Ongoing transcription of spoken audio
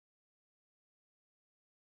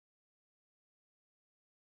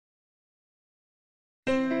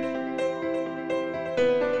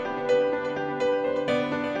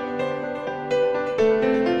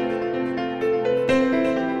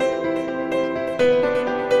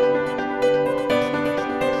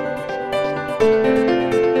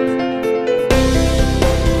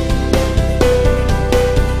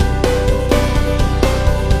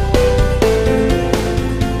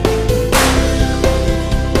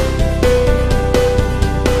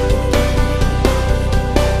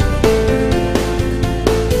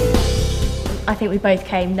I think we both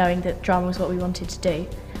came knowing that drama was what we wanted to do,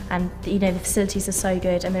 and you know, the facilities are so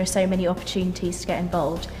good and there are so many opportunities to get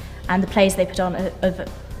involved, and the plays they put on are of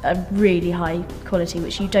a really high quality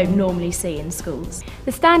which you don't normally see in schools.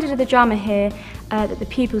 The standard of the drama here that the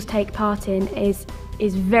pupils take part in is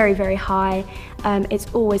very, very high. It's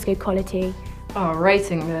always good quality.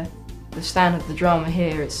 Rating the standard of the drama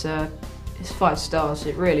here, it's 5 stars.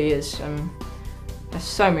 It really is. There's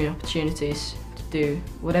so many opportunities to do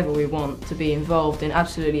whatever we want, to be involved in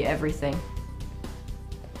absolutely everything.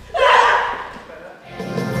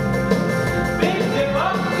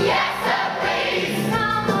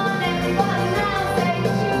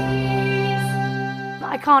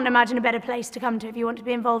 I can't imagine a better place to come to if you want to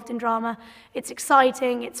be involved in drama. It's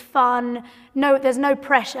exciting, it's fun, there's no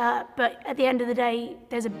pressure, but at the end of the day,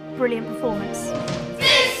 there's a brilliant performance.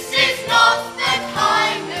 This is not the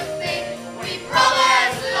kind of thing we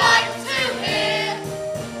brothers like to hear.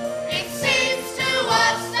 It seems to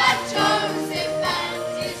us that Joseph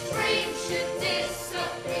and his dream should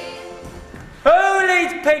disappear. Who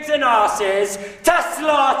leads pigs and asses to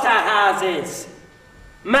slaughterhouses?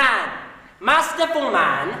 Man. Masterful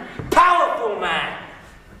man, powerful man.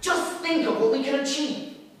 Just think of what we can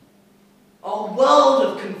achieve. A world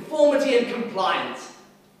of conformity and compliance.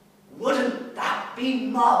 Wouldn't that be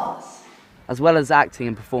marvellous? As well as acting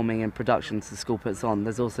and performing in productions the school puts on,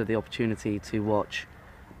 there's also the opportunity to watch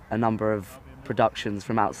a number of productions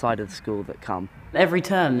from outside of the school that come. Every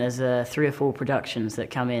term there's 3 or 4 productions that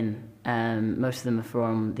come in, most of them are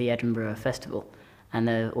from the Edinburgh Festival, and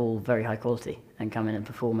they're all very high quality and come in and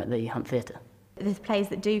perform at the Hunt Theatre. The plays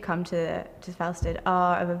that do come to Felsted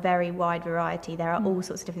are of a very wide variety. There are all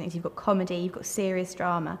sorts of different things. You've got comedy, you've got serious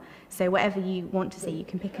drama, so whatever you want to see you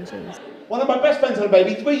can pick and choose. One of my best friends had a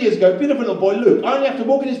baby 3 years ago, beautiful little boy Luke. I only have to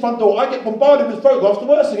walk in his front door, I get bombarded with photographs. The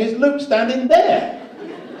worst thing is Luke's standing there.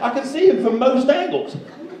 I can see him from most angles.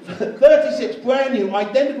 36 brand new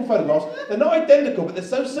identical photographs. They're not identical, but they're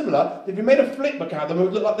so similar that if you made a flip book out of them, it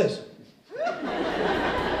would look like this.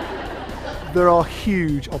 There are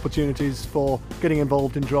huge opportunities for getting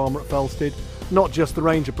involved in drama at Felsted, not just the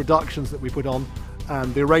range of productions that we put on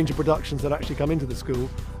and the range of productions that actually come into the school,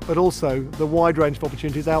 but also the wide range of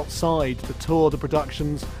opportunities outside to tour the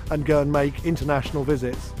productions and go and make international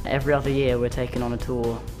visits. Every other year we're taking on a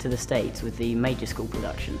tour to the States with the major school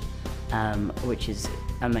production, which is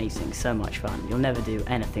amazing, so much fun. You'll never do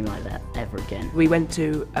anything like that ever again. We went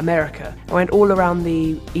to America. I went all around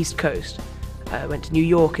the East Coast. Went to New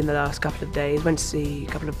York in the last couple of days, went to see a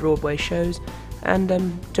couple of Broadway shows, and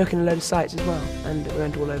took in a load of sites as well. And we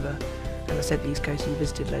went all over, as I said, the East Coast and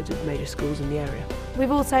visited loads of major schools in the area. We've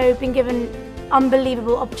also been given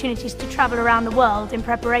unbelievable opportunities to travel around the world in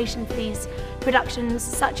preparation for these productions,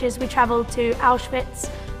 such as we travelled to Auschwitz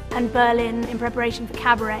and Berlin in preparation for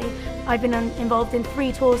Cabaret. I've been involved in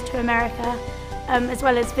 3 tours to America, as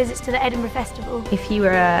well as visits to the Edinburgh Festival. If you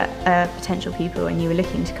were a potential pupil and you were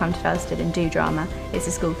looking to come to Felsted and do drama, it's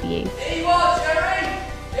a school for you. Here you are, Jerry!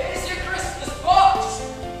 Here's your Christmas box!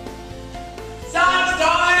 Santa's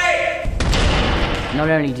time! Not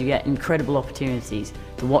only do you get incredible opportunities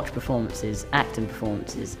to watch performances, act in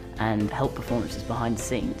performances, and help performances behind the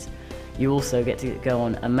scenes, you also get to go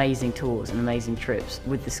on amazing tours and amazing trips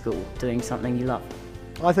with the school, doing something you love.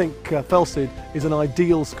 I think Felsted is an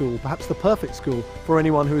ideal school, perhaps the perfect school for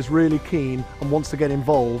anyone who is really keen and wants to get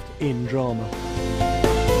involved in drama.